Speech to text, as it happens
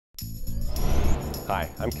Hi,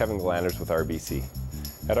 I'm Kevin Gillanders with RBC.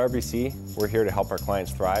 At RBC, we're here to help our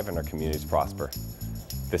clients thrive and our communities prosper.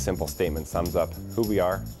 This simple statement sums up who we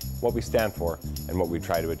are, what we stand for, and what we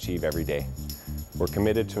try to achieve every day. We're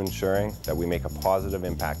committed to ensuring that we make a positive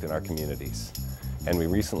impact in our communities. And we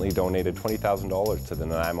recently donated $20,000 to the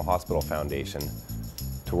Nanaimo Hospital Foundation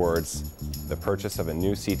towards the purchase of a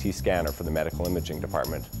new CT scanner for the medical imaging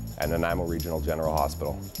department at Nanaimo Regional General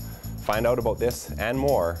Hospital. Find out about this and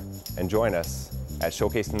more and join us at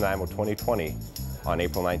Showcase Nanaimo 2020 on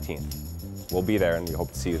April 19th. We'll be there and we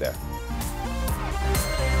hope to see you there.